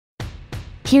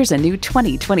Here's a new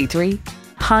 2023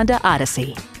 Honda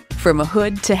Odyssey. From a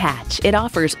hood to hatch, it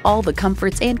offers all the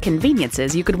comforts and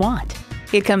conveniences you could want.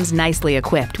 It comes nicely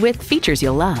equipped with features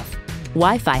you'll love: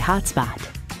 Wi-Fi hotspot,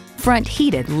 front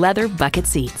heated leather bucket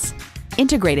seats,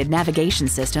 integrated navigation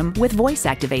system with voice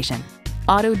activation,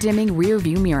 auto-dimming rear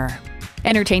view mirror,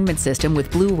 entertainment system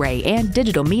with Blu-ray and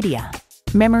digital media,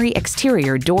 memory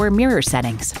exterior door mirror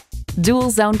settings, dual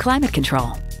zone climate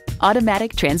control,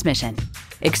 automatic transmission,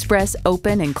 express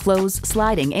open and close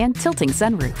sliding and tilting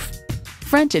sunroof,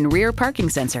 front and rear parking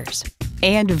sensors,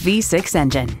 and V6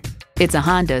 engine. It's a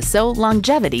Honda, so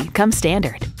longevity comes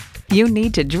standard. You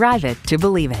need to drive it to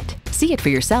believe it. See it for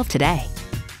yourself today.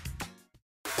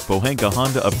 Pohanka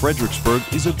Honda of Fredericksburg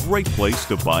is a great place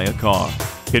to buy a car.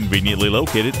 Conveniently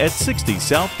located at 60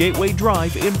 South Gateway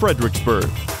Drive in Fredericksburg.